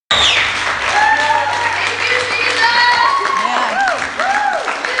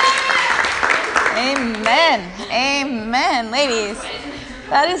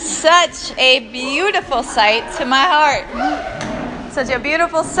That is such a beautiful sight to my heart. Such a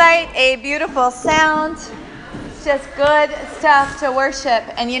beautiful sight, a beautiful sound. It's just good stuff to worship.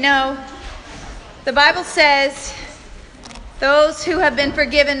 And you know, the Bible says, those who have been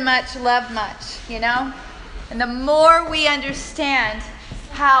forgiven much love much, you know? And the more we understand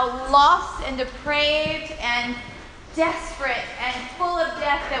how lost and depraved and desperate and full of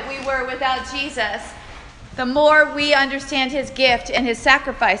death that we were without Jesus, the more we understand his gift and his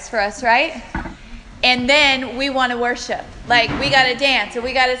sacrifice for us, right? And then we want to worship. Like, we got to dance and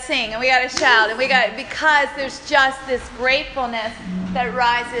we got to sing and we got to shout and because there's just this gratefulness that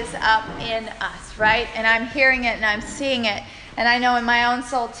rises up in us, right? And I'm hearing it and I'm seeing it. And I know in my own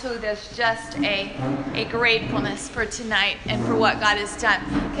soul too, there's just a gratefulness for tonight and for what God has done.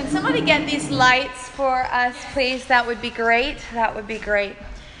 Can somebody get these lights for us, please? That would be great. That would be great.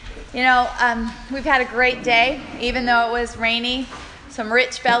 You know, we've had a great day, even though it was rainy. Some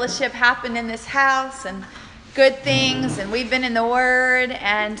rich fellowship happened in this house and good things, and we've been in the Word,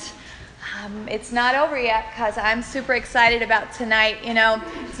 and it's not over yet because I'm super excited about tonight. You know,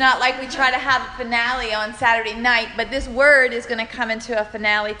 it's not like we try to have a finale on Saturday night, but this Word is going to come into a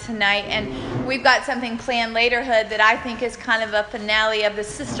finale tonight, and we've got something planned laterhood that I think is kind of a finale of the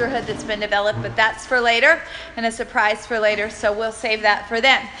sisterhood that's been developed, but that's for later and a surprise for later, so we'll save that for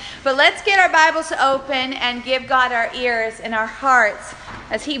then. But let's get our Bibles open and give God our ears and our hearts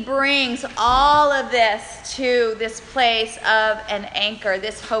as he brings all of this to this place of an anchor,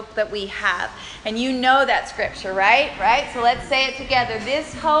 this hope that we have. And you know that scripture, right? Right? So let's say it together.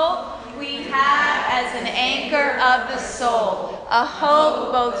 This hope we have as an anchor of the soul, a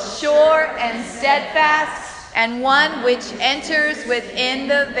hope both sure and steadfast, and one which enters within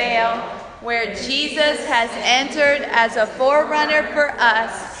the veil, where Jesus has entered as a forerunner for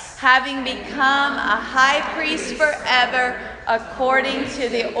us, having become a high priest forever, according to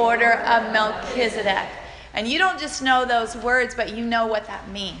the order of Melchizedek. And you don't just know those words, but you know what that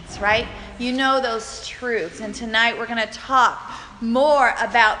means, right? You know those truths. And tonight we're going to talk more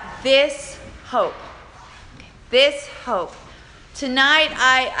about this hope. This hope. Tonight,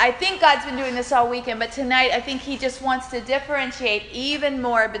 I think God's been doing this all weekend, but tonight I think he just wants to differentiate even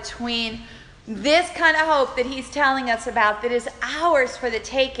more between this kind of hope that he's telling us about that is ours for the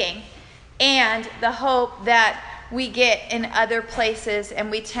taking, and the hope that we get in other places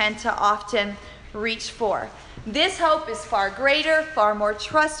and we tend to often reach for. This hope is far greater, far more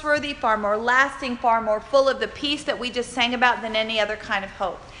trustworthy, far more lasting, far more full of the peace that we just sang about than any other kind of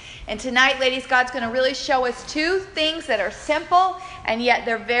hope. And tonight, ladies, God's going to really show us two things that are simple and yet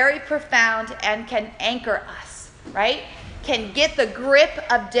they're very profound and can anchor us, right? Can get the grip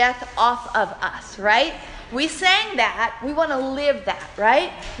of death off of us, right? We sang that. We want to live that,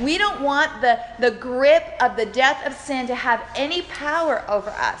 right? We don't want the grip of the death of sin to have any power over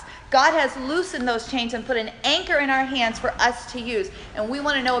us. God has loosened those chains and put an anchor in our hands for us to use. And we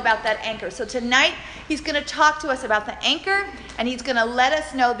want to know about that anchor. So tonight, he's going to talk to us about the anchor, and he's going to let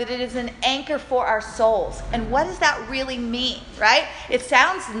us know that it is an anchor for our souls. And what does that really mean, right? It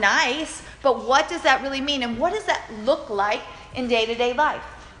sounds nice, but what does that really mean? And what does that look like in day-to-day life?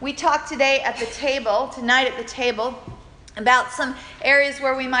 We talked tonight at the table, about some areas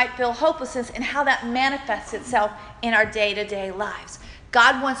where we might feel hopelessness and how that manifests itself in our day-to-day lives.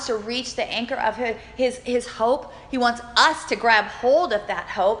 God wants to reach the anchor of his hope. He wants us to grab hold of that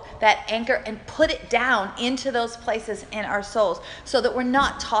hope, that anchor, and put it down into those places in our souls so that we're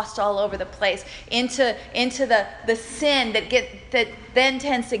not tossed all over the place into the sin that then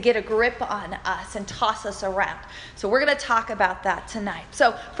tends to get a grip on us and toss us around. So we're going to talk about that tonight.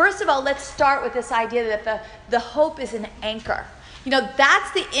 So first of all, let's start with this idea that the hope is an anchor. You know,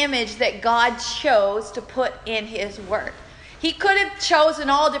 that's the image that God chose to put in his word. He could have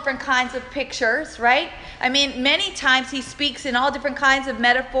chosen all different kinds of pictures, right? I mean, many times he speaks in all different kinds of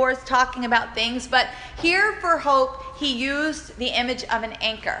metaphors talking about things, but here for hope, he used the image of an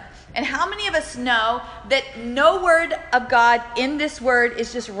anchor. And how many of us know that no word of God in this word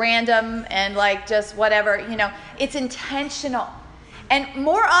is just random and like just whatever, you know, it's intentional. And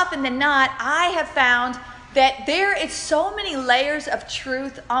more often than not, I have found that there is so many layers of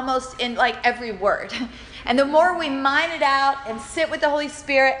truth almost in like every word. And the more we mine it out and sit with the Holy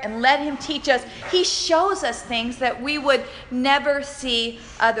Spirit and let him teach us, he shows us things that we would never see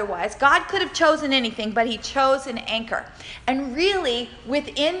otherwise. God could have chosen anything, but he chose an anchor. And really,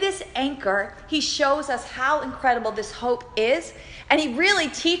 within this anchor, he shows us how incredible this hope is. And he really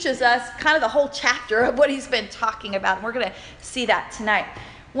teaches us kind of the whole chapter of what he's been talking about. And we're going to see that tonight.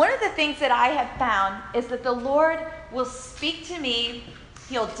 One of the things that I have found is that the Lord will speak to me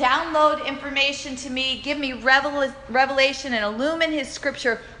He'll download information to me, give me revelation, and illumine his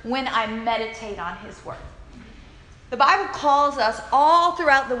scripture when I meditate on his word. The Bible calls us all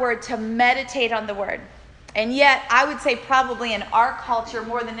throughout the word to meditate on the word. And yet, I would say probably in our culture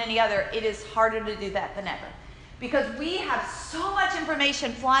more than any other, it is harder to do that than ever. Because we have so much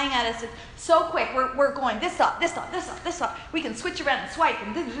information flying at us so quick. We're going this thought, this thought, this thought, this thought. We can switch around and swipe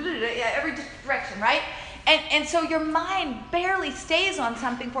in every direction, right? And so your mind barely stays on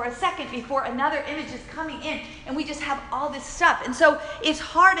something for a second before another image is coming in, and we just have all this stuff. And so it's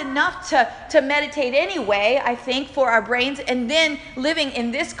hard enough to meditate anyway, I think, for our brains. And then living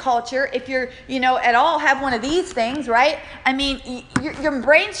in this culture, if you're, at all have one of these things, right? I mean, your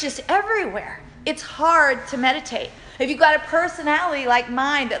brain's just everywhere. It's hard to meditate. If you've got a personality like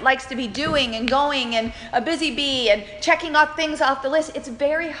mine that likes to be doing and going and a busy bee and checking off things off the list, it's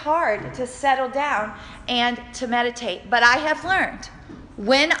very hard to settle down and to meditate. But I have learned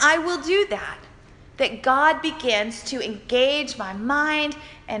when I will do that God begins to engage my mind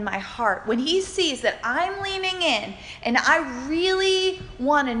and my heart. When he sees that I'm leaning in and I really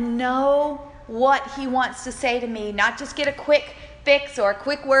want to know what he wants to say to me, not just get a quick fix or a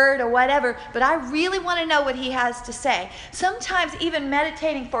quick word or whatever, but I really want to know what he has to say. Sometimes even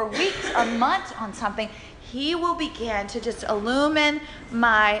meditating for weeks or months on something, he will begin to just illumine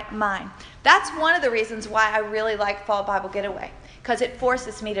my mind. That's one of the reasons why I really like Fall Bible Getaway, because it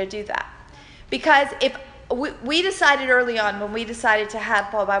forces me to do that. Because if we decided early on when we decided to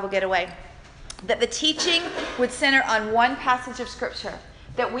have Fall Bible Getaway that the teaching would center on one passage of Scripture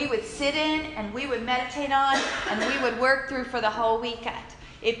that we would sit in and we would meditate on and we would work through for the whole weekend.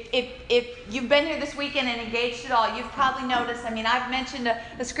 If you've been here this weekend and engaged at all, you've probably noticed, I've mentioned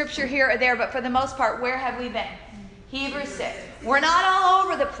a scripture here or there, but for the most part, where have we been? Hebrews 6. We're not all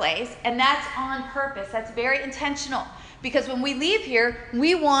over the place, and that's on purpose. That's very intentional. Because when we leave here,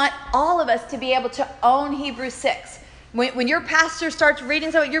 we want all of us to be able to own Hebrews 6. When your pastor starts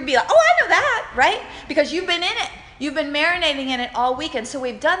reading something, you'll be like, oh, I know that, right? Because you've been in it. You've been marinating in it all weekend, so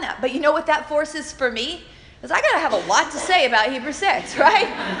we've done that. But you know what that forces for me? Is I got to have a lot to say about Hebrews 6, right?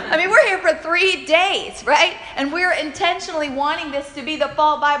 We're here for 3 days, right? And we're intentionally wanting this to be the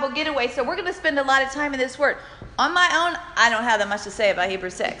Fall Bible Getaway, so we're going to spend a lot of time in this word. On my own, I don't have that much to say about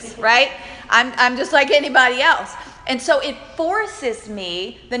Hebrews 6, right? I'm just like anybody else. And so it forces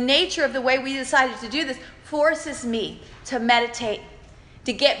me, the nature of the way we decided to do this, forces me to meditate,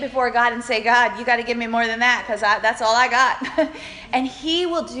 to get before God and say, God, you got to give me more than that because that's all I got. And he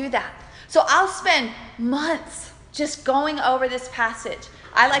will do that. So I'll spend months just going over this passage.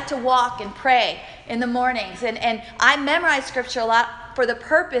 I like to walk and pray in the mornings. And I memorize scripture a lot for the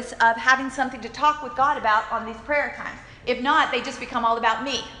purpose of having something to talk with God about on these prayer times. If not, they just become all about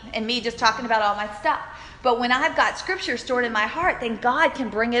me and me just talking about all my stuff. But when I've got scripture stored in my heart, then God can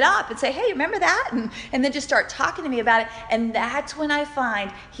bring it up and say, hey, remember that? And then just start talking to me about it. And that's when I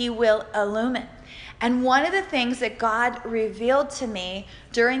find he will illumine. And one of the things that God revealed to me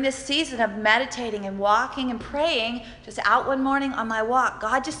during this season of meditating and walking and praying, just out one morning on my walk,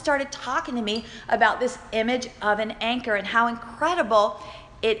 God just started talking to me about this image of an anchor and how incredible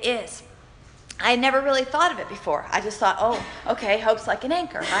it is. I had never really thought of it before. I just thought, oh, okay, hope's like an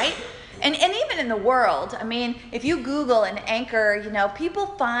anchor, right? And even in the world, if you Google an anchor, people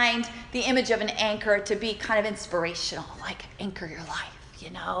find the image of an anchor to be kind of inspirational, like anchor your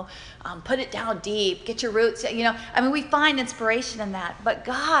life, put it down deep, get your roots, we find inspiration in that. But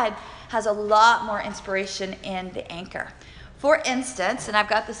God has a lot more inspiration in the anchor. For instance, and I've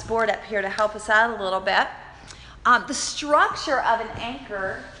got this board up here to help us out a little bit, the structure of an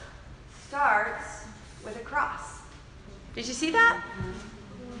anchor starts with a cross. Did you see that?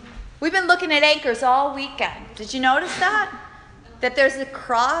 We've been looking at anchors all weekend. Did you notice that? That there's a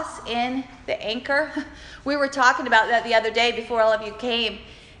cross in the anchor? We were talking about that the other day before all of you came.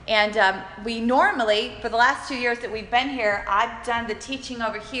 And we normally, for the last 2 years that we've been here, I've done the teaching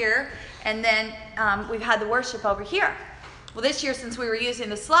over here, and then we've had the worship over here. Well, this year, since we were using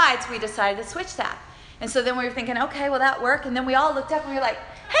the slides, we decided to switch that. And so then we were thinking, okay, will that work? And then we all looked up and we were like,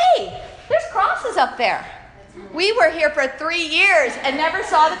 hey, there's crosses up there. We were here for 3 years and never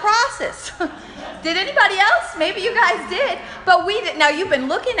saw the crosses. Did anybody else? Maybe you guys did. But we didn't. Now, you've been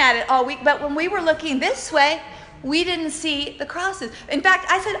looking at it all week, but when we were looking this way, we didn't see the crosses. In fact,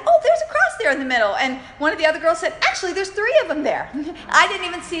 I said, oh, there's a cross there in the middle. And one of the other girls said, actually, there's 3 of them there. I didn't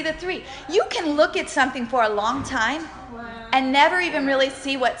even see the 3. You can look at something for a long time and never even really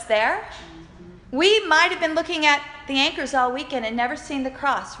see what's there. We might have been looking at the anchors all weekend and never seen the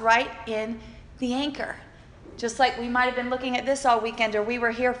cross right in the anchor. Just like we might have been looking at this all weekend, or we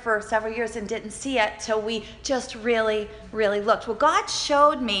were here for several years and didn't see it till we just really, really looked. Well, God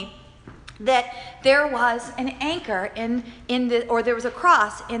showed me that there was an anchor there was a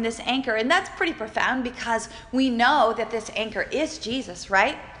cross in this anchor. And that's pretty profound because we know that this anchor is Jesus,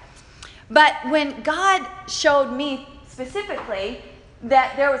 right? But when God showed me specifically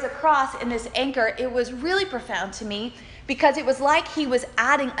that there was a cross in this anchor, it was really profound to me because it was like he was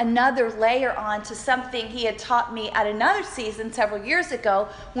adding another layer on to something he had taught me at another season several years ago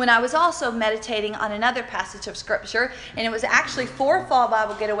when I was also meditating on another passage of Scripture. And it was actually for Fall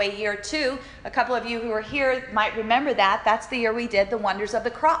Bible Getaway Year 2. A couple of you who were here might remember that. That's the year we did the Wonders of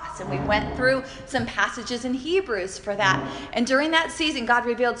the Cross. And we went through some passages in Hebrews for that. And during that season, God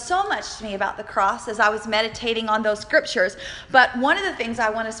revealed so much to me about the cross as I was meditating on those scriptures. But one of the things I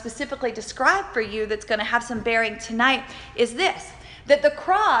want to specifically describe for you that's going to have some bearing tonight is this, that the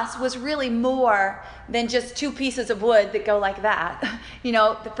cross was really more than just two pieces of wood that go like that,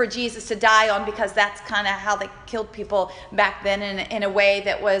 for Jesus to die on, because that's kind of how they killed people back then in a way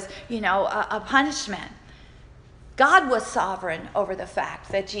that was, a punishment. God was sovereign over the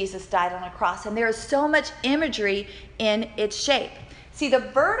fact that Jesus died on a cross, and there is so much imagery in its shape. See, the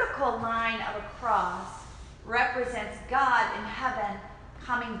vertical line of a cross represents God in heaven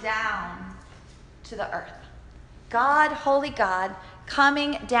coming down to the earth. God, holy God,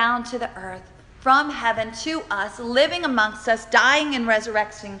 coming down to the earth from heaven to us, living amongst us, dying and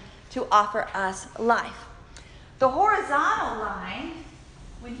resurrecting to offer us life. The horizontal line,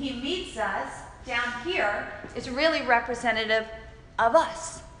 when he meets us down here, is really representative of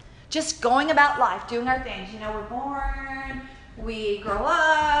us. Just going about life, doing our things. We're born, we grow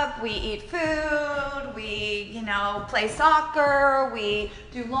up, we eat food, we, play soccer, we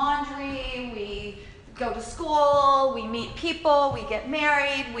do laundry, we go to school, we meet people, we get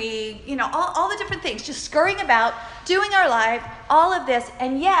married, we, all the different things, just scurrying about, doing our life, all of this.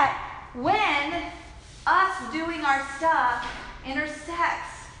 And yet, when us doing our stuff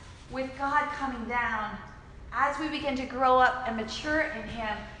intersects with God coming down, as we begin to grow up and mature in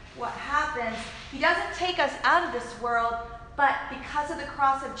him, what happens, he doesn't take us out of this world, but because of the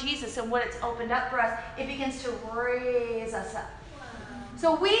cross of Jesus and what it's opened up for us, it begins to raise us up.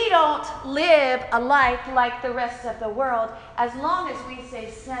 So we don't live a life like the rest of the world as long as we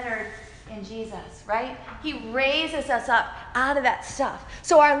stay centered in Jesus, right? He raises us up out of that stuff.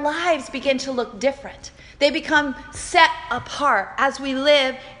 So our lives begin to look different. They become set apart as we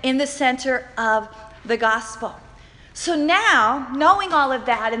live in the center of the gospel. So now, knowing all of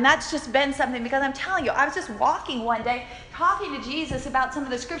that, and that's just been something, because I'm telling you, I was just walking one day, talking to Jesus about some of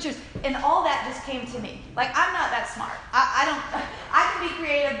the scriptures, and all that just came to me. Like, I'm not that smart. I can be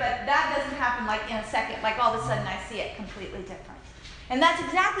creative, but that doesn't happen like in a second. Like all of a sudden I see it completely different. And that's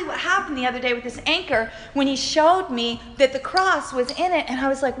exactly what happened the other day with this anchor when he showed me that the cross was in it. And I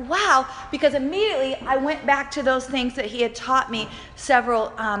was like, wow, because immediately I went back to those things that he had taught me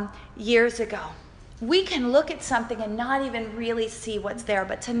several years ago. We can look at something and not even really see what's there.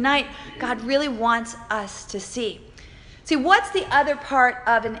 But tonight, God really wants us to see. See, what's the other part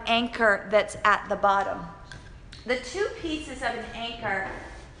of an anchor that's at the bottom? The two pieces of an anchor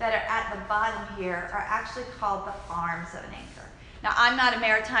that are at the bottom here are actually called the arms of an anchor. Now, I'm not a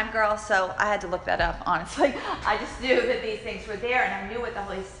maritime girl, so I had to look that up, honestly. I just knew that these things were there, and I knew what the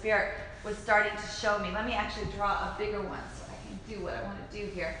Holy Spirit was starting to show me. Let me actually draw a bigger one so I can do what I want to do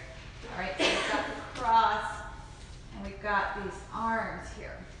here. All right, so we've got the cross, and we've got these arms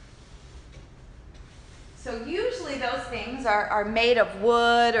here. So usually those things are made of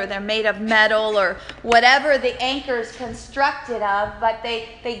wood, or they're made of metal, or whatever the anchor is constructed of, but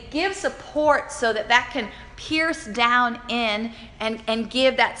they give support so that can pierce down in and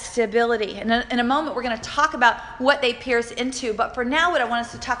give that stability. And in a moment we're going to talk about what they pierce into, but for now what I want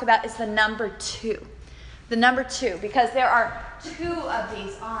us to talk about is the number 2. The number 2, because there are 2 of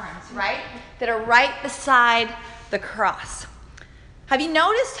these arms, right, that are right beside the cross. Have you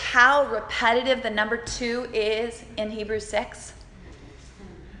noticed how repetitive the number 2 is in Hebrews 6?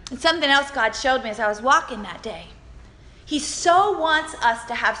 And something else God showed me as I was walking that day. He so wants us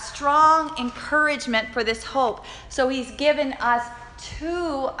to have strong encouragement for this hope. So he's given us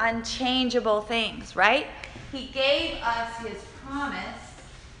 2 unchangeable things, right? He gave us his promise,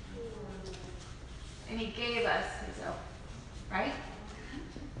 and he gave us his oath, right?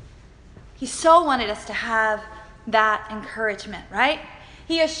 He so wanted us to have that encouragement, right?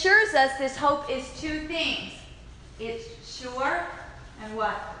 He assures us this hope is 2 things. It's sure and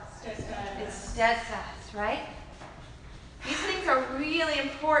what? Steadfast. It's steadfast, right? These things are really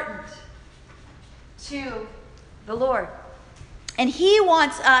important to the Lord. And he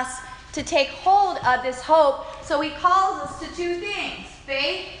wants us to take hold of this hope. So he calls us to two things: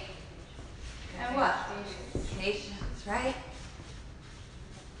 faith and what? Patience, right?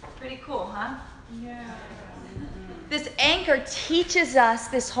 Pretty cool, huh? Yeah. This anchor teaches us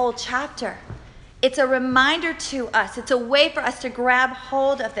this whole chapter. It's a reminder to us. It's a way for us to grab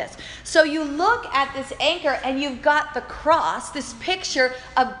hold of this. So you look at this anchor and you've got the cross, this picture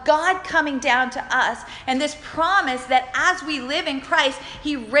of God coming down to us, and this promise that as we live in Christ,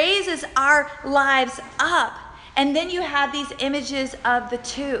 he raises our lives up. And then you have these images of the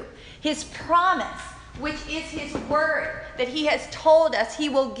two. His promise, which is his word, that he has told us he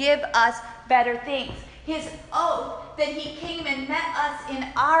will give us better things. His oath that he came and met us in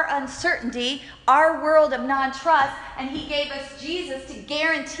our uncertainty, our world of non-trust, and he gave us Jesus to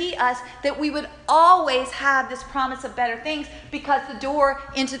guarantee us that we would always have this promise of better things, because the door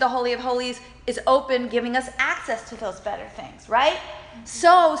into the Holy of Holies is open, giving us access to those better things, right?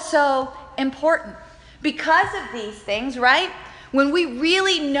 So important. Because of these things, right? When we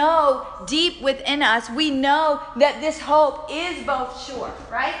really know deep within us, we know that this hope is both sure,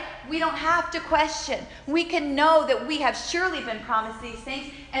 right? We don't have to question. We can know that we have surely been promised these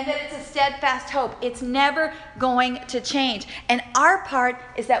things, and that it's a steadfast hope. It's never going to change. And our part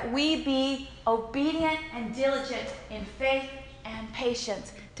is that we be obedient and diligent in faith and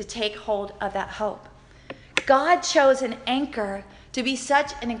patience to take hold of that hope. God chose an anchor to be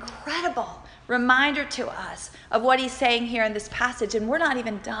such an incredible reminder to us of what he's saying here in this passage, and we're not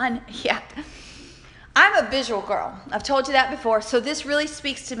even done yet. I'm a visual girl. I've told you that before, so this really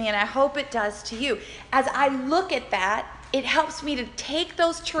speaks to me, and I hope it does to you. As I look at that, it helps me to take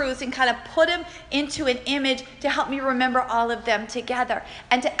those truths and kind of put them into an image to help me remember all of them together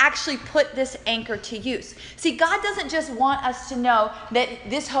and to actually put this anchor to use. See, God doesn't just want us to know that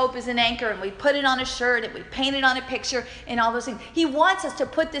this hope is an anchor and we put it on a shirt and we paint it on a picture and all those things. He wants us to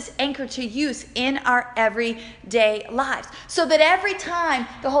put this anchor to use in our everyday lives, so that every time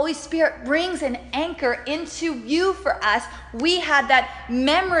the Holy Spirit brings an anchor into view for us, we have that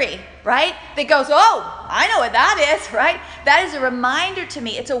memory, right? That goes, oh, I know what that is, right? That is a reminder to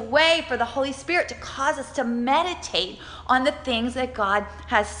me. It's a way for the Holy Spirit to cause us to meditate on the things that God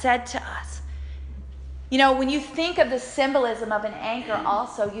has said to us. You know, when you think of the symbolism of an anchor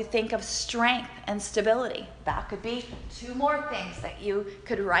also, you think of strength and stability. That could be two more things that you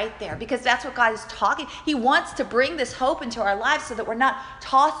could write there, because that's what God is talking. He wants to bring this hope into our lives so that we're not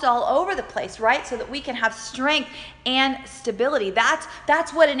tossed all over the place, right? So that we can have strength and stability.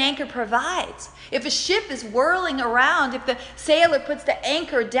 That's what an anchor provides. If a ship is whirling around, if the sailor puts the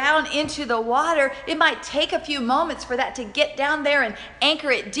anchor down into the water, it might take a few moments for that to get down there and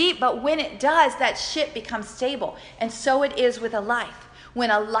anchor it deep, but when it does, that ship becomes stable. And so it is with a life. When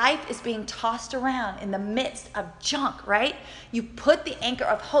a life is being tossed around in the midst of junk, right? You put the anchor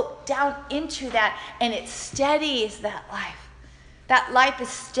of hope down into that, and it steadies that life. That life is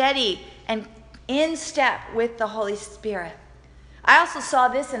steady and in step with the Holy Spirit. I also saw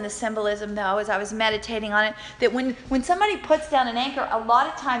this in the symbolism, though, as I was meditating on it, that when somebody puts down an anchor, a lot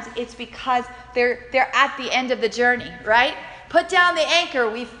of times it's because they're at the end of the journey, right? Put down the anchor,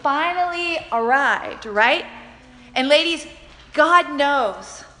 we finally arrived, right? And ladies, God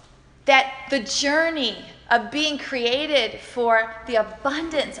knows that the journey of being created for the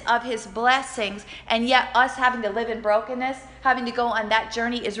abundance of his blessings, and yet us having to live in brokenness, having to go on that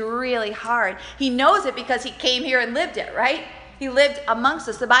journey is really hard. He knows it because he came here and lived it, right? He lived amongst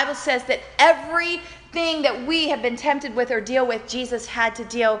us. The Bible says that everything that we have been tempted with or deal with, Jesus had to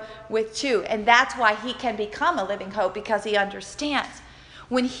deal with too. And that's why he can become a living hope, because he understands.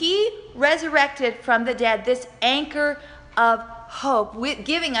 When he resurrected from the dead, this anchor of hope,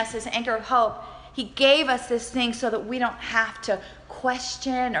 giving us this anchor of hope, he gave us this thing so that we don't have to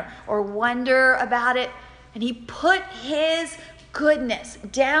question or wonder about it. And he put his goodness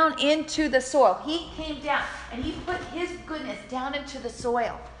down into the soil. He came down and he put his goodness down into the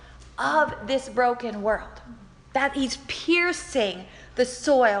soil of this broken world. That he's piercing the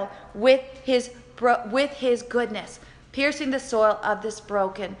soil with his goodness, piercing the soil of this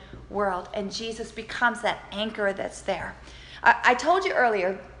broken world. And Jesus becomes that anchor that's there. I told you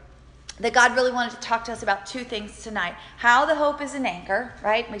earlier that God really wanted to talk to us about two things tonight. How the hope is an anchor,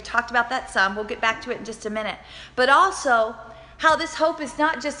 right? We talked about that some. We'll get back to it in just a minute. But also how this hope is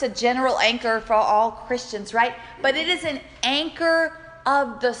not just a general anchor for all Christians, right? But it is an anchor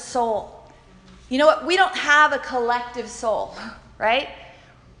of the soul. You know what? We don't have a collective soul, right?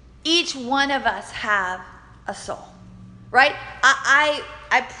 Each one of us have a soul, right?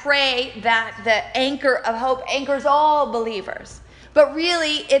 I pray that the anchor of hope anchors all believers. But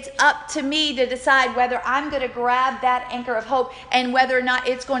really, it's up to me to decide whether I'm going to grab that anchor of hope and whether or not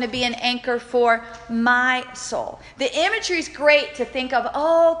it's going to be an anchor for my soul. The imagery is great to think of,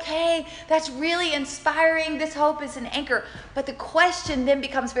 oh, okay, that's really inspiring. This hope is an anchor. But the question then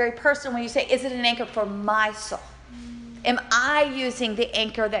becomes very personal when you say, is it an anchor for my soul? Am I using the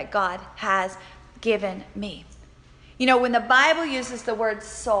anchor that God has given me? You know, when the Bible uses the word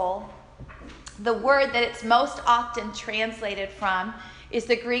soul, the word that it's most often translated from is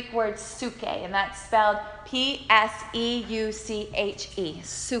the Greek word suke, and that's spelled P-S-E-U-C-H-E,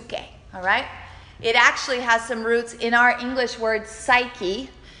 suke, all right? It actually has some roots in our English word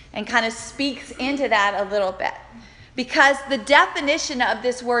psyche and kind of speaks into that a little bit. Because the definition of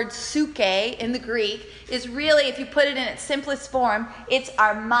this word suke in the Greek is really, if you put it in its simplest form, it's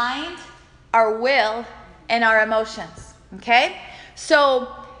our mind, our will, and our emotions, okay? So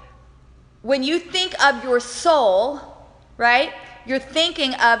when you think of your soul, right, you're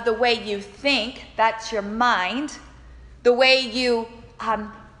thinking of the way you think, that's your mind, the way you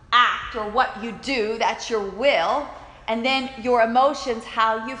act or what you do, that's your will, and then your emotions,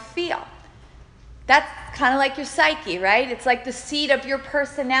 how you feel. That's kind of like your psyche, right? It's like the seat of your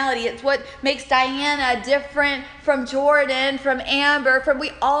personality. It's what makes Diana different from Jordan, from Amber,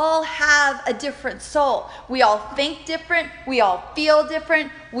 we all have a different soul. We all think different. We all feel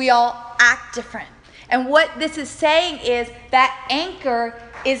different. We all act different. And what this is saying is that anchor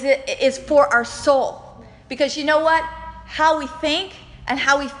is for our soul. Because you know what? How we think and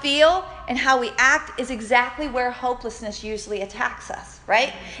how we feel and how we act is exactly where hopelessness usually attacks us,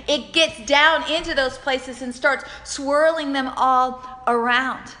 right? It gets down into those places and starts swirling them all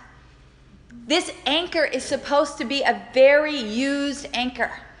around. This anchor is supposed to be a very used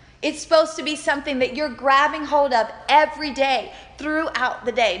anchor. It's supposed to be something that you're grabbing hold of every day, throughout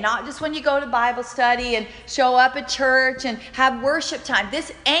the day, not just when you go to Bible study and show up at church and have worship time.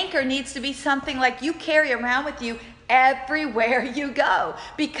 This anchor needs to be something like you carry around with you everywhere you go,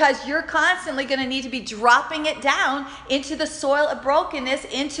 because you're constantly going to need to be dropping it down into the soil of brokenness,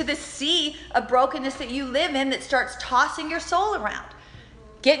 into the sea of brokenness that you live in that starts tossing your soul around.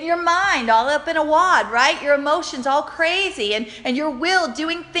 Getting your mind all up in a wad, right? Your emotions all crazy, and your will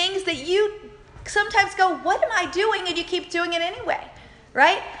doing things that you sometimes go, what am I doing? And you keep doing it anyway,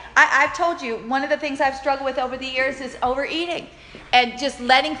 right? I've told you, one of the things I've struggled with over the years is overeating and just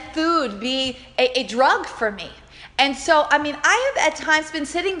letting food be a drug for me. And so, I mean, I have at times been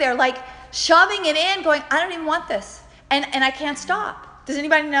sitting there like shoving it in, going, I don't even want this. And I can't stop. Does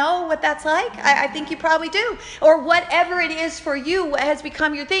anybody know what that's like? I think you probably do. Or whatever it is for you has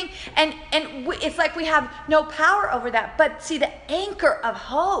become your thing. And it's like we have no power over that. But see, the anchor of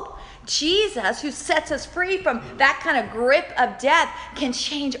hope, Jesus, who sets us free from that kind of grip of death, can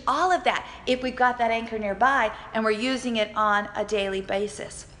change all of that if we've got that anchor nearby and we're using it on a daily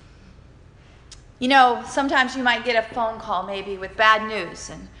basis. You know, sometimes you might get a phone call maybe with bad news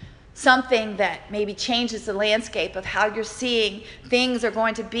and something that maybe changes the landscape of how you're seeing things are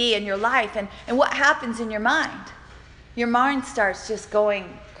going to be in your life. And what happens in your mind? Your mind starts just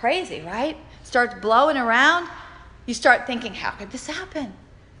going crazy, right? Starts blowing around. You start thinking, how could this happen?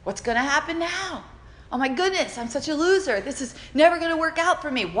 What's going to happen now? Oh my goodness, I'm such a loser. This is never going to work out for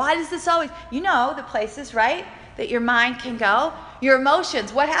me. Why does this always... You know the places, right, that your mind can go. Your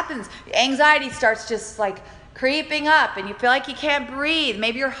emotions, what happens? Anxiety starts just like creeping up and you feel like you can't breathe.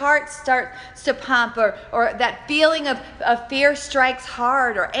 Maybe your heart starts to pump, or that feeling of fear strikes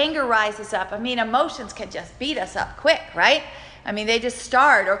hard, or anger rises up. I mean, emotions can just beat us up quick, right? I mean, they just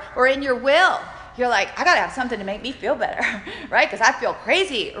start. Or in your will, you're like, I got to have something to make me feel better, right? Because I feel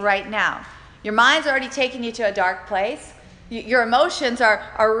crazy right now. Your mind's already taken you to a dark place. Your emotions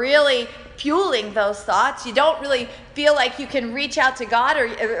are really fueling those thoughts. You don't really feel like you can reach out to God, or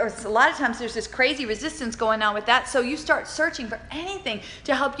a lot of times there's this crazy resistance going on with that. So you start searching for anything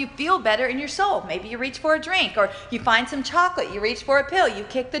to help you feel better in your soul. Maybe you reach for a drink, or you find some chocolate, you reach for a pill, you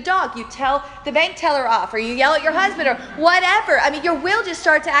kick the dog, you tell the bank teller off, or you yell at your husband, or whatever. I mean, your will just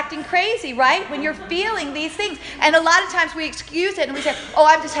starts acting crazy, right? When you're feeling these things. And a lot of times we excuse it and we say, oh,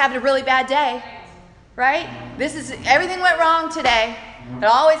 I'm just having a really bad day. Right? Everything went wrong today. It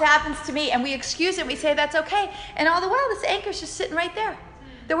always happens to me. And we excuse it. We say that's okay. And all the while, this anchor's just sitting right there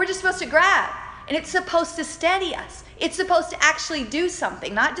that we're just supposed to grab. And it's supposed to steady us. It's supposed to actually do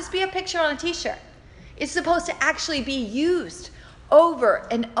something, not just be a picture on a t-shirt. It's supposed to actually be used over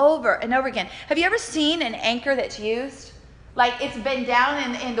and over and over again. Have you ever seen an anchor that's used? Like it's been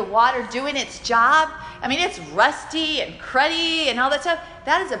down in the water doing its job? I mean, it's rusty and cruddy and all that stuff.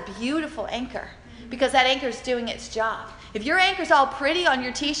 That is a beautiful anchor, because that anchor is doing its job. If your anchor's all pretty on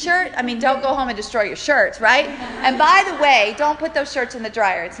your t-shirt, I mean, don't go home and destroy your shirts, right? And by the way, don't put those shirts in the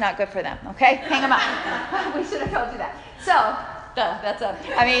dryer. It's not good for them, okay? Hang them up. We should have told you that. So,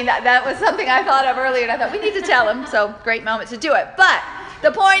 that was something I thought of earlier, and I thought, we need to tell them. So, great moment to do it. But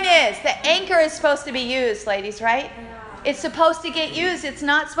the point is, the anchor is supposed to be used, ladies, right? It's supposed to get used. It's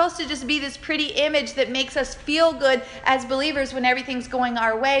not supposed to just be this pretty image that makes us feel good as believers when everything's going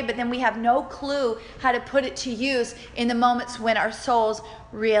our way, but then we have no clue how to put it to use in the moments when our souls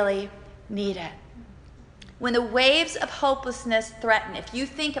really need it. When the waves of hopelessness threaten, if you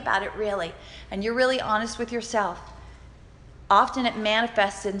think about it really, and you're really honest with yourself, often it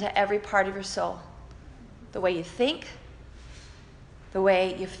manifests into every part of your soul. The way you think, the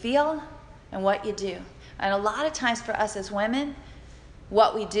way you feel, and what you do. And a lot of times for us as women,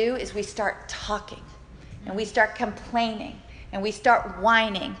 what we do is we start talking, and we start complaining, and we start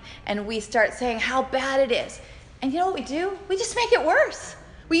whining, and we start saying how bad it is. And you know what we do? We just make it worse.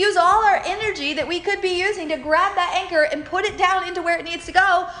 We use all our energy that we could be using to grab that anchor and put it down into where it needs to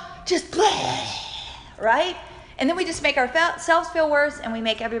go, just right? And then we just make ourselves feel worse, and we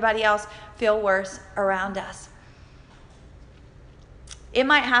make everybody else feel worse around us. It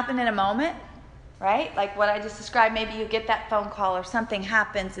might happen in a moment, right? Like what I just described, maybe you get that phone call or something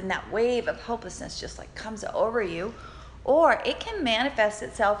happens and that wave of hopelessness just like comes over you. Or it can manifest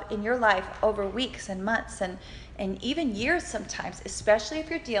itself in your life over weeks and months and even years sometimes, especially if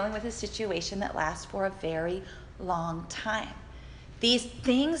you're dealing with a situation that lasts for a very long time. These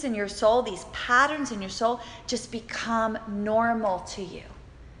things in your soul, these patterns in your soul just become normal to you.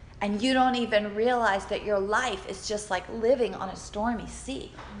 And you don't even realize that your life is just like living on a stormy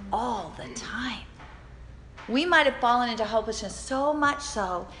sea all the time. We might have fallen into hopelessness so much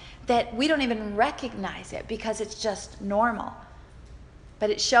so that we don't even recognize it because it's just normal. But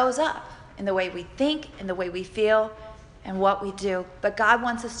it shows up in the way we think, in the way we feel, and what we do. But God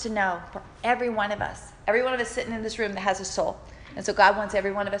wants us to know, for every one of us sitting in this room that has a soul. And so God wants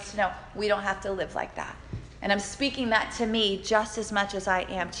every one of us to know we don't have to live like that. And I'm speaking that to me just as much as I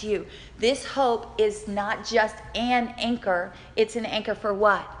am to you. This hope is not just an anchor. It's an anchor for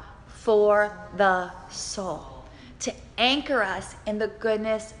what? For the soul. To anchor us in the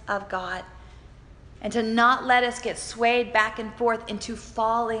goodness of God. And to not let us get swayed back and forth into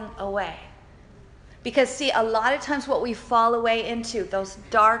falling away. Because see, a lot of times what we fall away into, those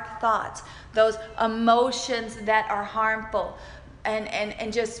dark thoughts, those emotions that are harmful,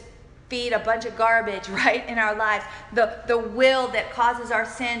 and just feed a bunch of garbage, right, in our lives. The will that causes our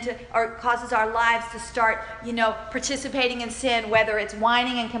sin to, or causes our lives to start, participating in sin, whether it's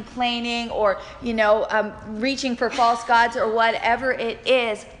whining and complaining or, reaching for false gods or whatever it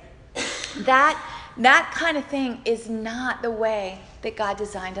is. That kind of thing is not the way that God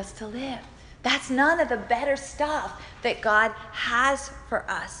designed us to live. That's none of the better stuff that God has for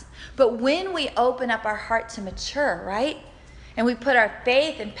us. But when we open up our heart to mature, right? And we put our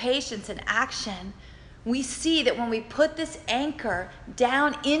faith and patience in action, we see that when we put this anchor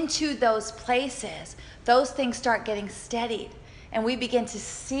down into those places, those things start getting steadied. And we begin to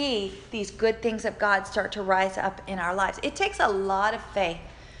see these good things of God start to rise up in our lives. It takes a lot of faith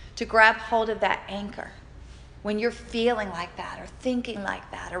to grab hold of that anchor when you're feeling like that or thinking like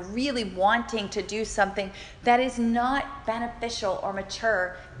that or really wanting to do something that is not beneficial or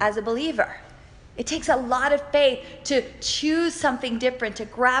mature as a believer. It takes a lot of faith to choose something different, to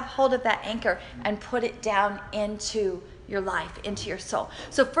grab hold of that anchor and put it down into your life, into your soul.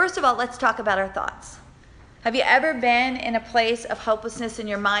 So first of all, let's talk about our thoughts. Have you ever been in a place of hopelessness and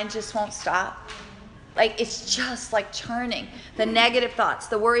your mind just won't stop? Like it's just like churning. The negative thoughts,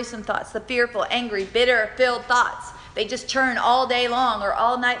 the worrisome thoughts, the fearful, angry, bitter, filled thoughts. They just churn all day long or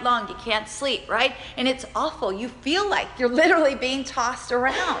all night long. You can't sleep, right? And it's awful. You feel like you're literally being tossed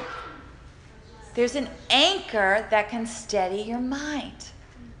around. There's an anchor that can steady your mind.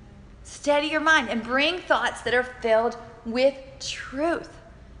 Steady your mind and bring thoughts that are filled with truth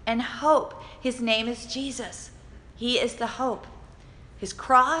and hope. His name is Jesus. He is the hope. His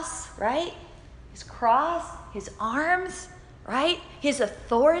cross, right? His cross, his arms, right? His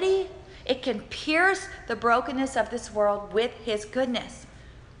authority. It can pierce the brokenness of this world with his goodness.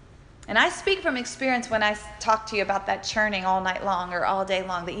 And I speak from experience when I talk to you about that churning all night long or all day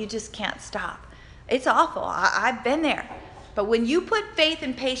long, that you just can't stop. It's awful. I've been there. But when you put faith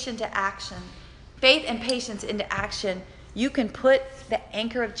and patience into action, you can put the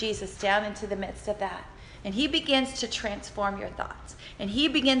anchor of Jesus down into the midst of that. And he begins to transform your thoughts. And he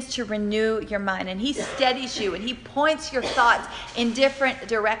begins to renew your mind. And he steadies you. And he points your thoughts in different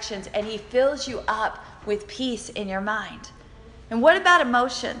directions. And he fills you up with peace in your mind. And what about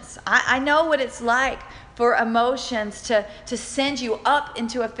emotions? I know what it's like for emotions to send you up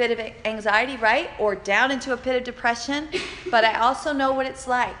into a pit of anxiety, right? Or down into a pit of depression. But I also know what it's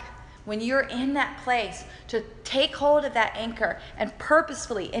like when you're in that place to take hold of that anchor and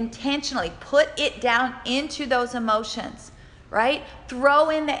purposefully, intentionally put it down into those emotions, right? Throw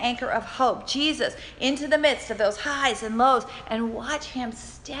in the anchor of hope, Jesus, into the midst of those highs and lows, and watch him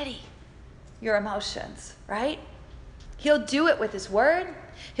steady your emotions, right? He'll do it with his word.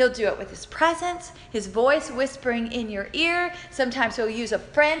 He'll do it with his presence, his voice whispering in your ear. Sometimes he'll use a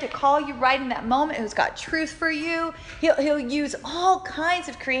friend to call you right in that moment who's got truth for you. He'll use all kinds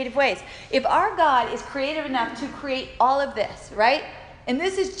of creative ways. If our God is creative enough to create all of this, right? And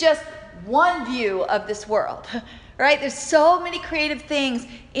this is just one view of this world, right? There's so many creative things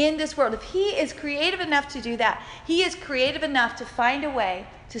in this world. If he is creative enough to do that, he is creative enough to find a way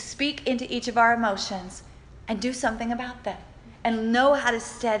to speak into each of our emotions and do something about them and know how to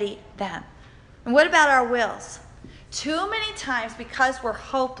steady them. And what about our wills? Too many times, because we're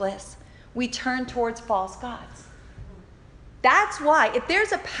hopeless, we turn towards false gods. That's why, if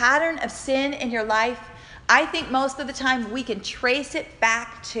there's a pattern of sin in your life, I think most of the time we can trace it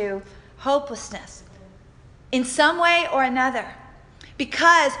back to hopelessness in some way or another.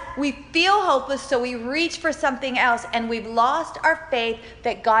 Because we feel hopeless, so we reach for something else, and we've lost our faith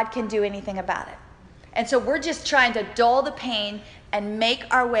that God can do anything about it. And so we're just trying to dull the pain and make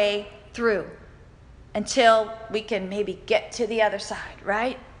our way through until we can maybe get to the other side,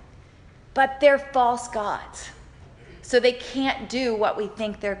 right? But they're false gods. So they can't do what we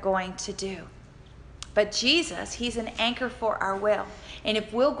think they're going to do. But Jesus, he's an anchor for our will. And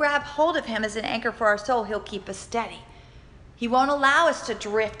if we'll grab hold of him as an anchor for our soul, he'll keep us steady. He won't allow us to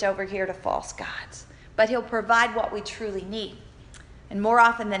drift over here to false gods, but he'll provide what we truly need. And more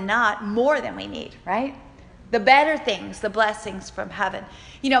often than not, more than we need, right? The better things, the blessings from heaven.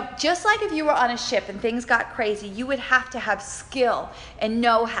 You know, just like if you were on a ship and things got crazy, you would have to have skill and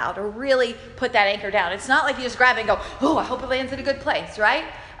know-how to really put that anchor down. It's not like you just grab it and go, oh, I hope it lands in a good place, right?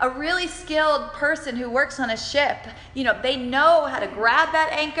 A really skilled person who works on a ship, you know, they know how to grab that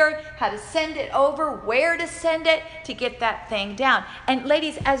anchor, how to send it over, where to send it to get that thing down. And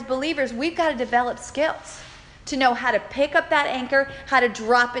ladies, as believers, we've got to develop skills to know how to pick up that anchor, how to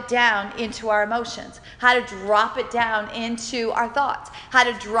drop it down into our emotions, how to drop it down into our thoughts, how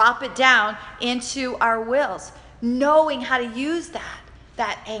to drop it down into our wills, knowing how to use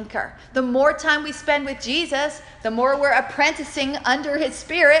that anchor. The more time we spend with Jesus, the more we're apprenticing under his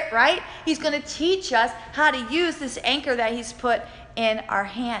spirit, right? He's going to teach us how to use this anchor that he's put in our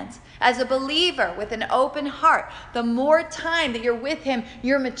hands. As a believer with an open heart, the more time that you're with him,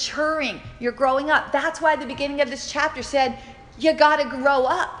 you're maturing, you're growing up. That's why the beginning of this chapter said, you got to grow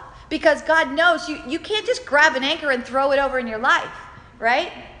up. Because God knows you can't just grab an anchor and throw it over in your life,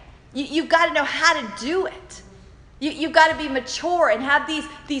 right? You've got to know how to do it. You've got to be mature and have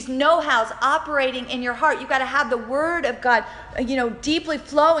these know-hows operating in your heart. You've got to have the word of God, deeply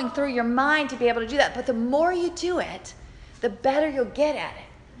flowing through your mind to be able to do that. But the more you do it, the better you'll get at it.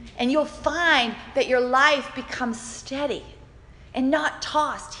 And you'll find that your life becomes steady and not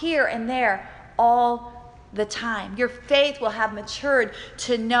tossed here and there all the time. Your faith will have matured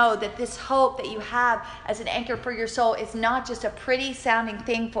to know that this hope that you have as an anchor for your soul is not just a pretty sounding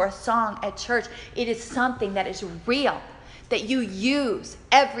thing for a song at church. It is something that is real, that you use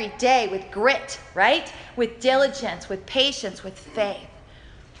every day with grit, right? With diligence, with patience, with faith.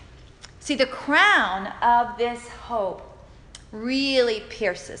 See, the crown of this hope really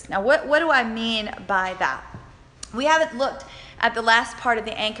pierces. Now, what do I mean by that? We haven't looked at the last part of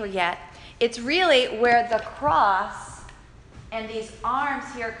the anchor yet. It's really where the cross and these arms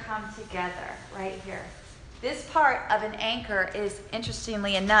here come together, right here. This part of an anchor is,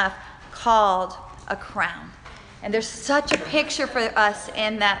 interestingly enough, called a crown. And there's such a picture for us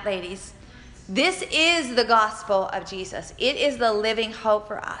in that, ladies. This is the gospel of Jesus. It is the living hope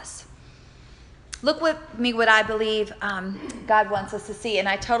for us. Look with me what I believe God wants us to see. And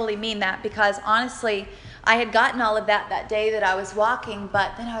I totally mean that, because honestly, I had gotten all of that day that I was walking,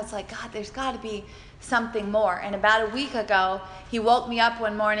 but then I was like, God, there's got to be something more. And about a week ago, he woke me up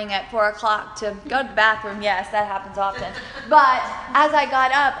one morning at 4 o'clock to go to the bathroom. Yes, that happens often. But as I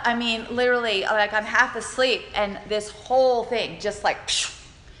got up, I mean, literally, like I'm half asleep, and this whole thing just like,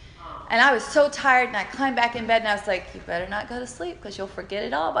 and I was so tired, and I climbed back in bed, and I was like, you better not go to sleep, because you'll forget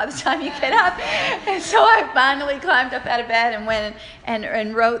it all by the time you get up. And so I finally climbed up out of bed and went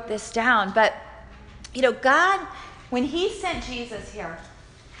and wrote this down. But, God, when he sent Jesus here,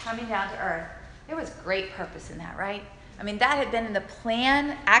 coming down to earth, there was great purpose in that, right? I mean, that had been in the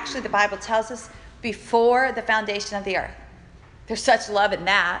plan. Actually, the Bible tells us before the foundation of the earth. There's such love in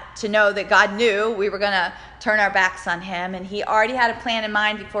that, to know that God knew we were going to turn our backs on him, and he already had a plan in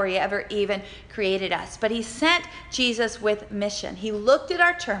mind before he ever even created us. But he sent Jesus with mission. He looked at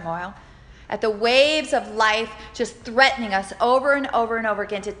our turmoil, at the waves of life just threatening us over and over and over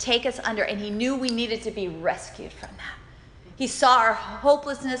again to take us under, and he knew we needed to be rescued from that. He saw our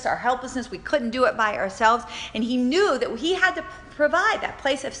hopelessness, our helplessness. We couldn't do it by ourselves, and he knew that he had to provide that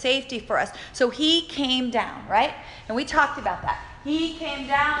place of safety for us. So he came down, right? And we talked about that. He came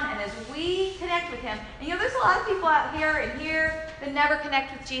down, and as we connect with him, and there's a lot of people out here and here that never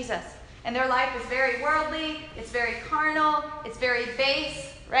connect with Jesus. And their life is very worldly, it's very carnal, it's very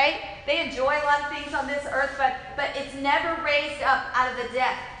base, right? They enjoy a lot of things on this earth, but it's never raised up out of the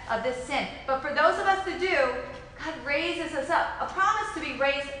depth of this sin. But for those of us that do, God raises us up. A promise to be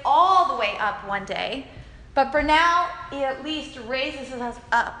raised all the way up one day. But for now, he at least raises us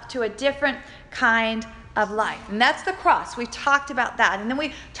up to a different kind of life. And that's the cross. We talked about that. And then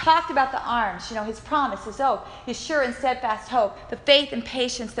we talked about the arms, his promise, his oath, his sure and steadfast hope, the faith and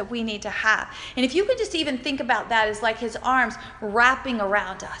patience that we need to have. And if you could just even think about that as like his arms wrapping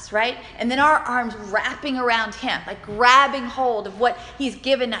around us, right? And then our arms wrapping around him, like grabbing hold of what he's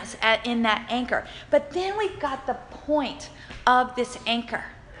given us in that anchor. But then we've got the point of this anchor.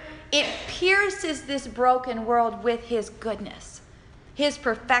 It pierces this broken world with his goodness, his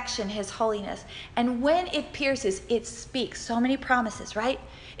perfection, his holiness. And when it pierces, it speaks so many promises, right?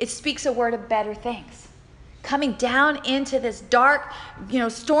 It speaks a word of better things. Coming down into this dark,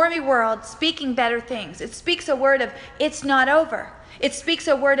 stormy world, speaking better things. It speaks a word of, it's not over. It speaks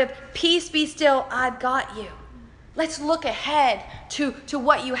a word of, peace be still, I've got you. Let's look ahead to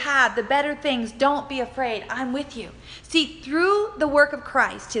what you have, the better things. Don't be afraid. I'm with you. See, through the work of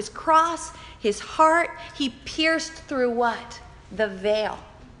Christ, his cross, his heart, he pierced through what? The veil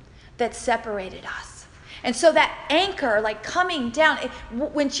that separated us. And so that anchor, like coming down,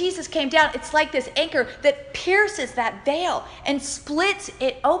 when Jesus came down, it's like this anchor that pierces that veil and splits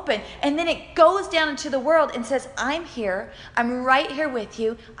it open. And then it goes down into the world and says, I'm here. I'm right here with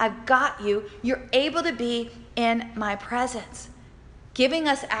you. I've got you. You're able to be in my presence, giving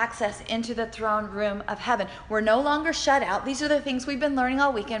us access into the throne room of heaven. We're no longer shut out. These are the things we've been learning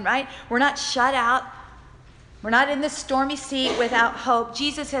all weekend, right? We're not shut out. We're not in this stormy sea without hope.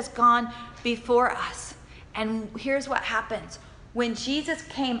 Jesus has gone before us. And here's what happens. When Jesus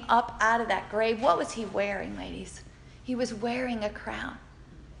came up out of that grave, what was he wearing, ladies? He was wearing a crown.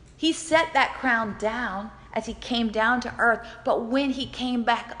 He set that crown down as he came down to earth. But when he came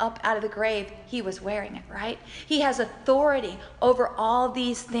back up out of the grave, he was wearing it, right? He has authority over all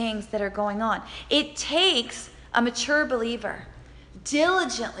these things that are going on. It takes a mature believer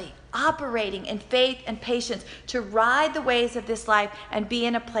diligently operating in faith and patience to ride the waves of this life and be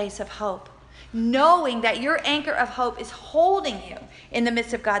in a place of hope, knowing that your anchor of hope is holding you in the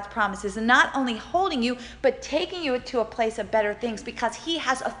midst of God's promises, and not only holding you, but taking you to a place of better things, because he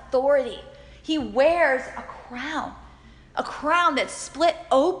has authority. He wears a crown that split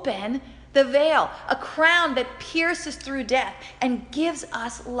open the veil, a crown that pierces through death and gives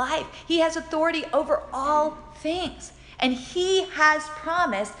us life. He has authority over all things. And he has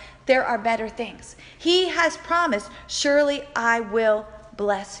promised there are better things. He has promised, surely I will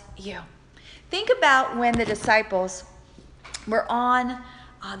bless you. Think about when the disciples were on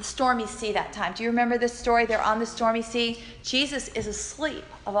the stormy sea that time. Do you remember this story? They're on the stormy sea. Jesus is asleep,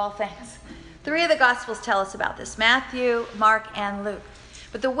 of all things. 3 of the Gospels tell us about this: Matthew, Mark, and Luke.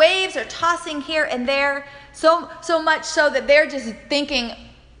 But the waves are tossing here and there, so much so that they're just thinking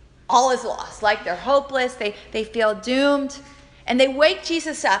all is lost, like they're hopeless, they feel doomed. And they wake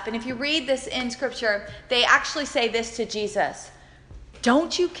Jesus up. And if you read this in Scripture, they actually say this to Jesus: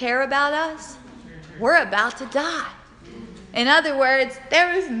 don't you care about us? We're about to die. In other words,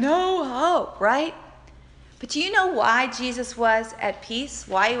 there is no hope, right? But do you know why Jesus was at peace?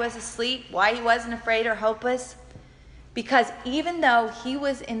 Why he was asleep? Why he wasn't afraid or hopeless? Because even though he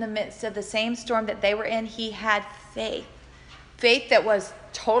was in the midst of the same storm that they were in, he had faith. Faith that was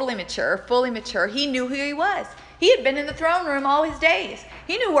totally mature, fully mature. He knew who he was. He had been in the throne room all his days.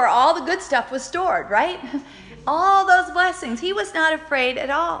 He knew where all the good stuff was stored, right? All those blessings. He was not afraid at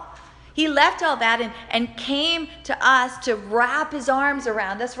all. He left all that and came to us to wrap his arms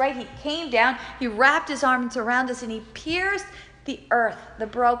around us, right? He came down, he wrapped his arms around us, and he pierced the earth, the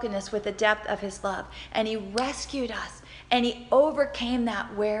brokenness, with the depth of his love. And he rescued us, and he overcame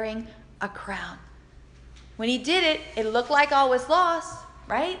that wearing a crown. When he did it, it looked like all was lost,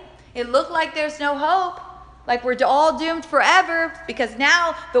 right? It looked like there's no hope, like we're all doomed forever, because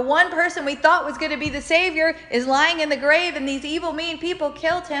now the one person we thought was going to be the Savior is lying in the grave, and these evil, mean people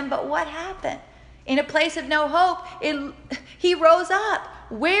killed him. But what happened? In a place of no hope, He rose up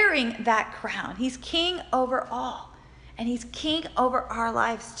wearing that crown. He's king over all. And he's king over our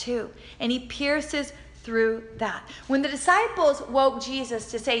lives too. And he pierces through that. When the disciples woke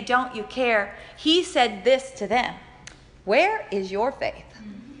Jesus to say, "Don't you care?" he said this to them: "Where is your faith?"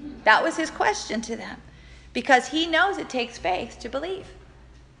 That was his question to them. Because he knows it takes faith to believe.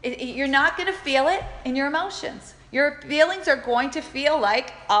 You're not going to feel it in your emotions. Your feelings are going to feel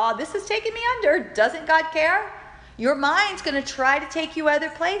like, "Oh, this is taking me under. Doesn't God care?" Your mind's going to try to take you other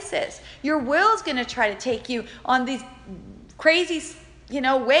places. Your will's going to try to take you on these crazy,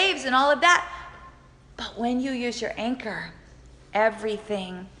 waves and all of that. But when you use your anchor,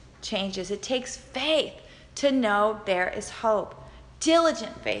 everything changes. It takes faith to know there is hope.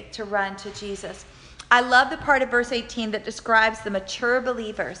 Diligent faith to run to Jesus. I love the part of verse 18 that describes the mature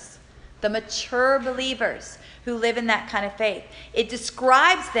believers who live in that kind of faith. It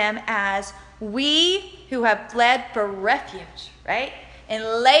describes them as we who have fled for refuge, right? And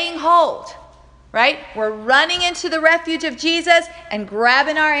laying hold, right? We're running into the refuge of Jesus and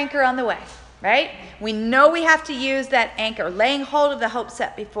grabbing our anchor on the way, right? We know we have to use that anchor, laying hold of the hope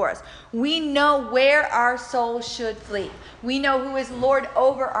set before us. We know where our souls should flee. We know who is Lord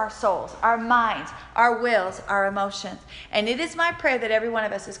over our souls, our minds, our wills, our emotions. And it is my prayer that every one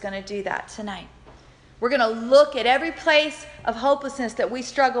of us is going to do that tonight. We're going to look at every place of hopelessness that we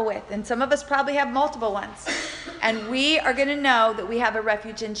struggle with. And some of us probably have multiple ones. And we are going to know that we have a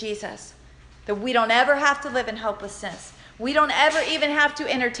refuge in Jesus. That we don't ever have to live in hopelessness. We don't ever even have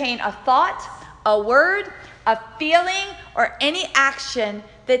to entertain a thought, a word, a feeling, or any action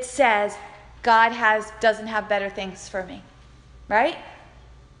that says God doesn't have better things for me. Right?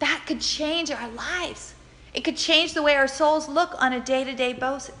 That could change our lives. It could change the way our souls look on a day-to-day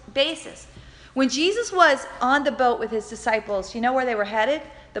basis. When Jesus was on the boat with his disciples, you know where they were headed?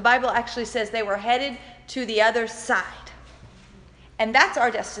 The Bible actually says they were headed to the other side. And that's our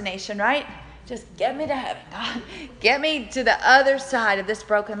destination, right? Just get me to heaven, God. Get me to the other side of this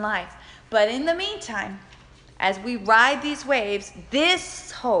broken life. But in the meantime, as we ride these waves,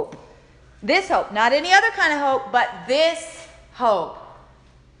 this hope, not any other kind of hope, but this hope,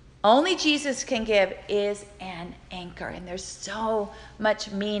 only Jesus can give, is an anchor. And there's so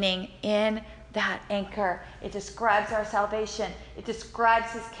much meaning in that anchor. It describes our salvation. It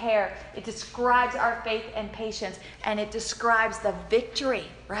describes his care. It describes our faith and patience. And it describes the victory,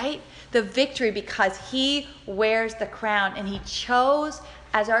 right? The victory because he wears the crown and he chose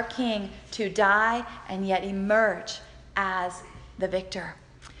as our king to die and yet emerge as the victor.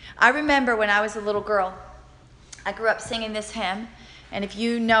 I remember when I was a little girl, I grew up singing this hymn. And if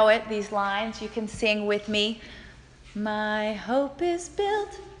you know it, these lines, you can sing with me. My hope is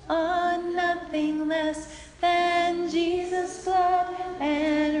built on nothing less than Jesus' blood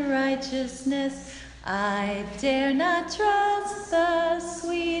and righteousness. I dare not trust the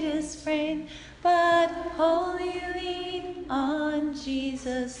sweetest frame, but wholly lean on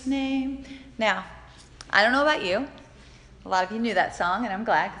Jesus' name. Now, I don't know about you. A lot of you knew that song, and I'm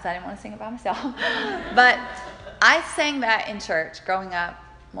glad because I didn't want to sing it by myself. But I sang that in church growing up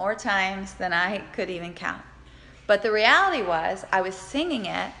more times than I could even count. But the reality was I was singing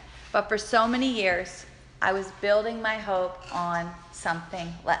it, but for so many years I was building my hope on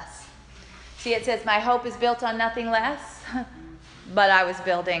something less. See, it says my hope is built on nothing less, but I was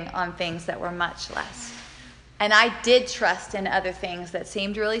building on things that were much less. And I did trust in other things that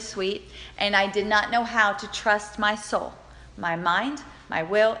seemed really sweet, and I did not know how to trust my soul, my mind, my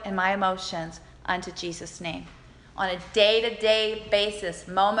will, and my emotions unto Jesus' name. On a day-to-day basis,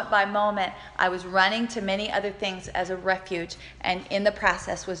 moment by moment, I was running to many other things as a refuge, and in the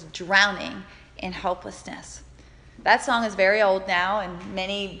process was drowning in hopelessness. That song is very old now, and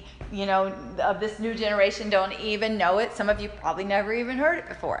many, of this new generation don't even know it. Some of you probably never even heard it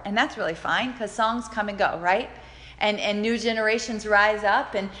before, and that's really fine because songs come and go, right? And new generations rise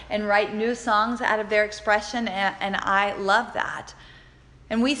up and write new songs out of their expression, and I love that.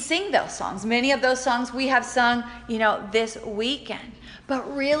 And we sing those songs. Many of those songs we have sung, this weekend.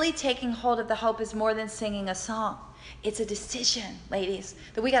 But really taking hold of the hope is more than singing a song. It's a decision, ladies,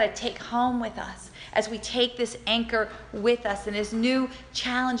 that we got to take home with us as we take this anchor with us. And as new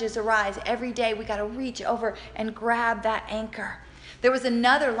challenges arise every day, we got to reach over and grab that anchor. There was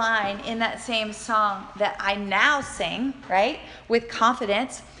another line in that same song that I now sing, right, with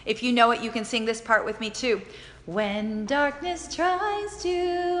confidence. If you know it, you can sing this part with me too. When darkness tries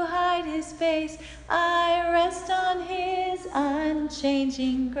to hide his face, I rest on his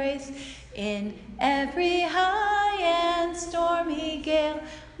unchanging grace. In every high and stormy gale,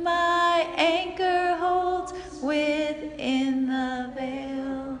 my anchor holds within the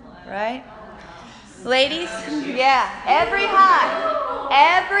veil. Right? Ladies, yeah, every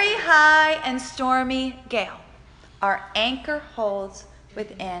high and stormy gale, our anchor holds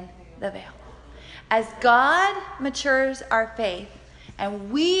within the veil. As God matures our faith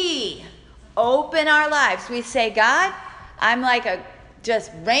and we open our lives, we say, God, I'm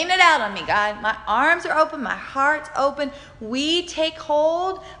just rain it out on me, God. My arms are open. My heart's open. We take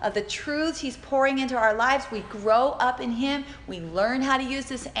hold of the truths he's pouring into our lives. We grow up in him. We learn how to use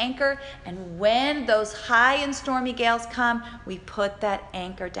this anchor. And when those high and stormy gales come, we put that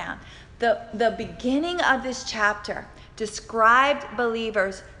anchor down. The beginning of this chapter described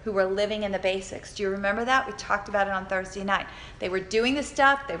believers who were living in the basics. Do you remember that? We talked about it on Thursday night. They were doing the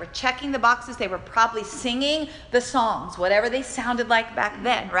stuff. They were checking the boxes. They were probably singing the songs, whatever they sounded like back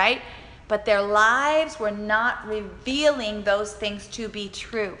then, right? But their lives were not revealing those things to be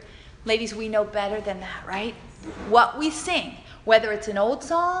true. Ladies, we know better than that, right? What we sing, whether it's an old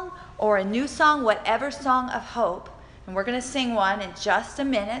song or a new song, whatever song of hope, and we're going to sing one in just a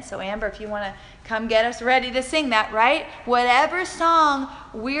minute. So Amber, if you want to come get us ready to sing that, right? Whatever song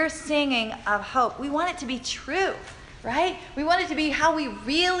we're singing of hope, we want it to be true, right? We want it to be how we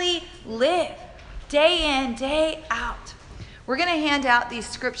really live, day in, day out. We're going to hand out these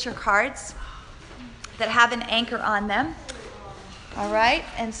scripture cards that have an anchor on them. All right?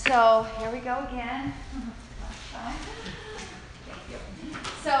 And so here we go again.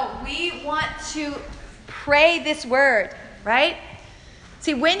 So we want to pray this word, right?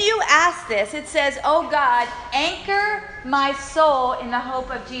 See, when you ask this, it says, oh God, anchor my soul in the hope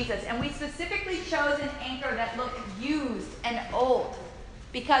of Jesus. And we specifically chose an anchor that looked used and old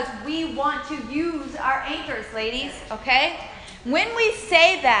because we want to use our anchors, ladies, okay? When we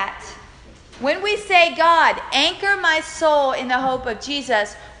say that, when we say, God, anchor my soul in the hope of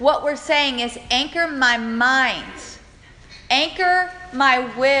Jesus, what we're saying is anchor my mind, anchor my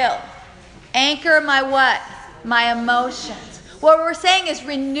will, anchor my what? My emotions. What we're saying is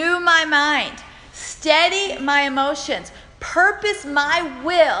renew my mind, steady my emotions, purpose my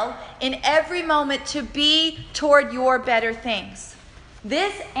will in every moment to be toward your better things.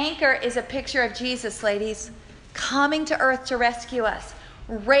 This anchor is a picture of Jesus, ladies, coming to earth to rescue us,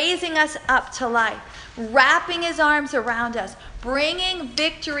 raising us up to life, wrapping his arms around us, bringing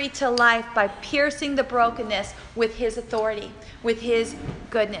victory to life by piercing the brokenness with his authority, with his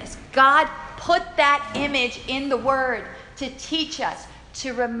goodness. God put that image in the word to teach us,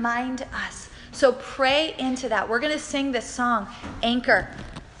 to remind us. So pray into that. We're going to sing this song, Anchor.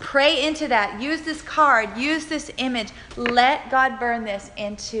 Pray into that. Use this card. Use this image. Let God burn this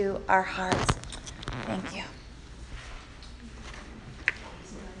into our hearts. Thank you.